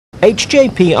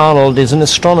H.J.P. Arnold is an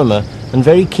astronomer and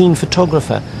very keen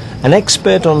photographer, an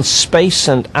expert on space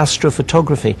and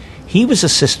astrophotography. He was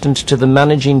assistant to the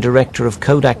managing director of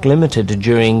Kodak Limited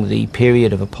during the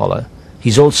period of Apollo.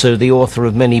 He's also the author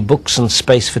of many books on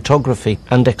space photography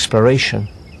and exploration.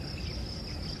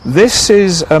 This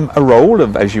is a roll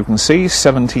of, as you can see,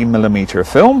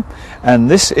 70mm film, and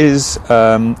this is,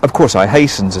 of course I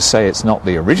hasten to say it's not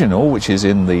the original, which is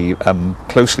in the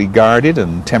closely guarded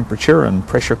and temperature and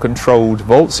pressure controlled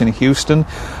vaults in Houston,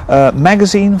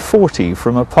 magazine 40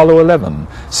 from Apollo 11.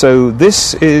 So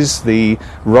this is the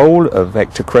roll of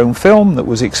Ektachrome film that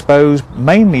was exposed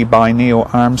mainly by Neil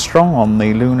Armstrong on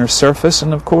the lunar surface,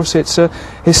 and of course it's a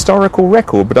historical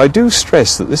record, but I do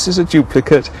stress that this is a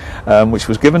duplicate which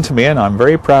was given to me, and I'm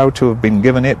very proud to have been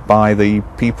given it by the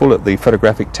people at the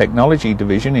Photographic Technology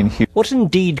Division in Houston. What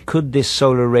indeed could this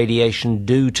solar radiation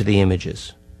do to the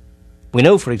images? We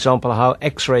know, for example, how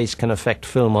X-rays can affect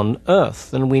film on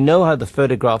Earth, and we know how the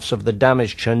photographs of the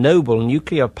damaged Chernobyl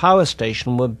nuclear power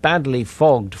station were badly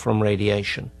fogged from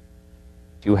radiation.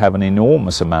 You have an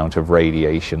enormous amount of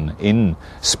radiation in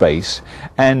space,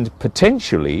 and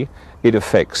potentially it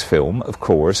affects film, of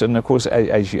course, and of course,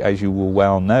 as you will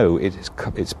well know,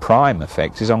 its prime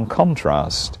effect is on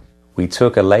contrast. We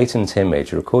took a latent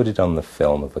image recorded on the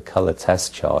film of a colour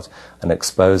test chart and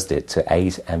exposed it to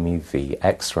 8 MeV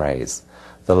X-rays.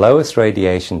 The lowest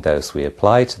radiation dose we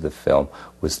applied to the film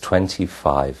was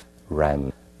 25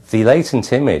 rem. The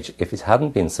latent image, if it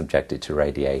hadn't been subjected to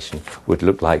radiation, would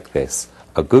look like this: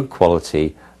 a good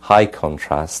quality, high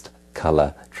contrast,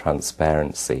 colour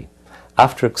transparency.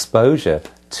 After exposure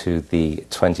to the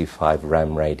 25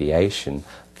 rem radiation,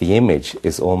 the image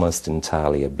is almost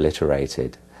entirely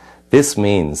obliterated. This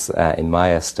means, in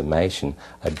my estimation,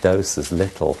 a dose as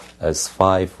little as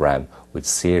 5 rem would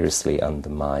seriously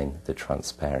undermine the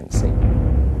transparency.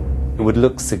 It would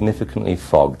look significantly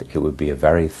fogged. It would be a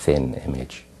very thin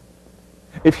image.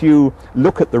 If you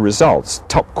look at the results,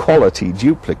 top quality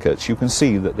duplicates, you can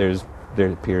see that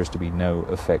there appears to be no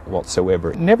effect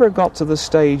whatsoever. It never got to the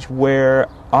stage where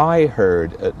I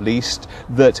heard, at least,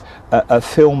 that a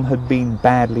film had been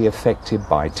badly affected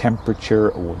by temperature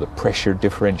or the pressure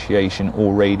differentiation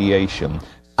or radiation.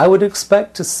 I would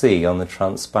expect to see on the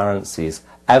transparencies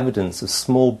evidence of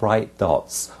small bright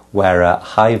dots where a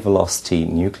high velocity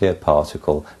nuclear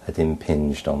particle had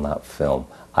impinged on that film.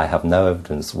 I have no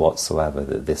evidence whatsoever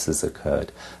that this has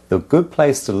occurred. The good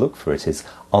place to look for it is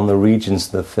on the regions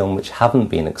of the film which haven't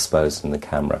been exposed in the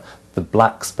camera, the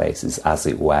black spaces, as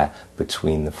it were,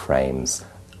 between the frames.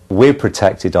 We're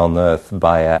protected on Earth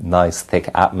by a nice thick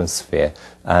atmosphere,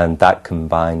 and that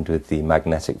combined with the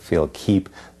magnetic field keep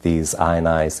these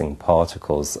ionizing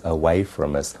particles away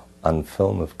from us, on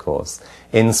film of course.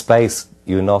 In space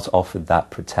you're not offered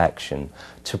that protection.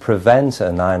 To prevent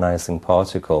an ionizing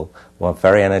particle, well,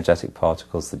 very energetic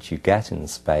particles that you get in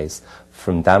space,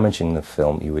 from damaging the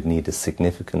film, you would need a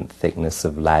significant thickness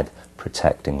of lead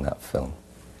protecting that film.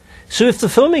 So if the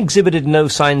film exhibited no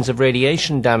signs of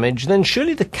radiation damage, then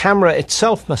surely the camera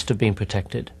itself must have been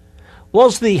protected.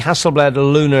 Was the Hasselblad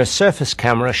lunar surface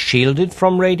camera shielded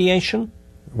from radiation?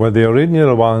 Well, the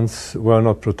original ones were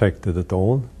not protected at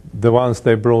all. The ones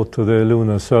they brought to the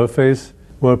lunar surface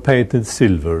were painted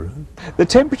silver. The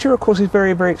temperature, of course, is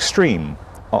very, very extreme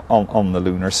on the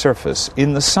lunar surface.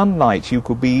 In the sunlight you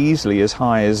could be easily as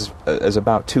high as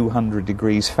about 200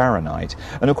 degrees Fahrenheit,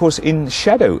 and of course in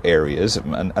shadow areas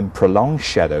and prolonged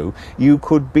shadow you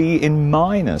could be in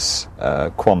minus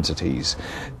quantities.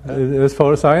 As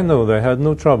far as I know, they had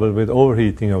no trouble with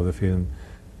overheating of the film,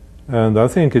 and I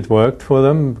think it worked for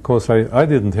them, because I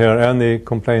didn't hear any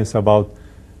complaints about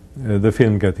the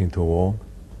film getting too warm.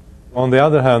 On the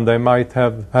other hand, they might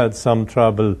have had some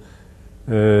trouble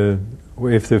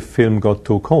if the film got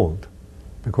too cold,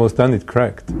 because then it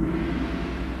cracked.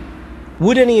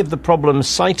 Would any of the problems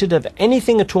cited have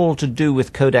anything at all to do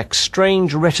with Kodak's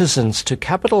strange reticence to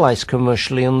capitalize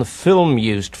commercially on the film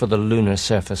used for the lunar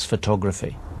surface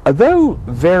photography? Although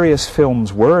various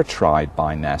films were tried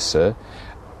by NASA,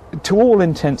 to all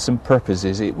intents and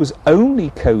purposes it was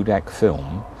only Kodak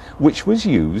film which was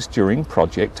used during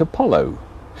Project Apollo.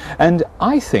 And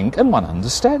I think, and one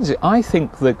understands it, I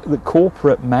think that the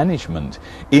corporate management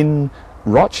in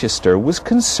Rochester was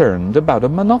concerned about a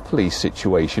monopoly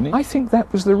situation. I think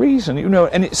that was the reason, you know,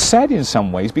 and it's sad in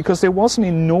some ways because there was an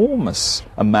enormous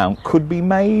amount could be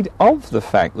made of the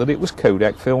fact that it was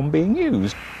Kodak film being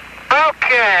used.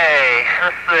 Okay,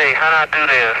 let's see, how do I do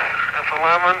this?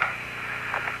 F11?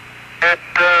 At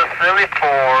 74.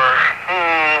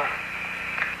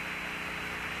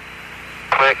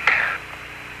 Click.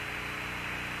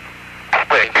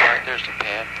 Click. There's the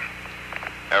pen.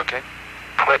 Okay.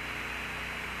 Click.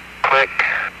 Click.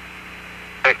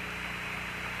 Click.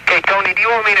 Okay, Tony, do you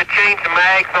want me to change the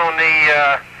mags on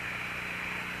the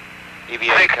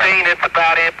EVA 16? It's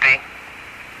about empty.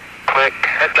 Click.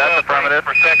 That's affirmative.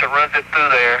 Per second runs it through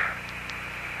there.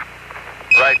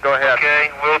 Right, go ahead. Okay,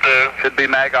 will do. Should be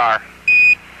mag R.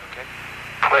 Okay.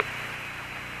 Click.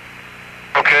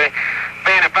 Okay.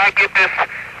 Man, if I get this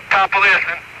top of this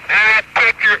and that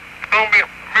picture, it's going to be a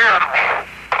miracle.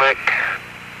 Click.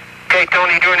 Okay,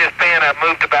 Tony, during this pan, I've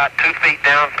moved about 2 feet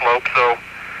downslope, so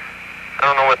I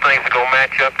don't know what things are going to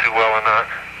match up too well or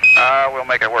not. We'll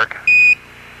make it work.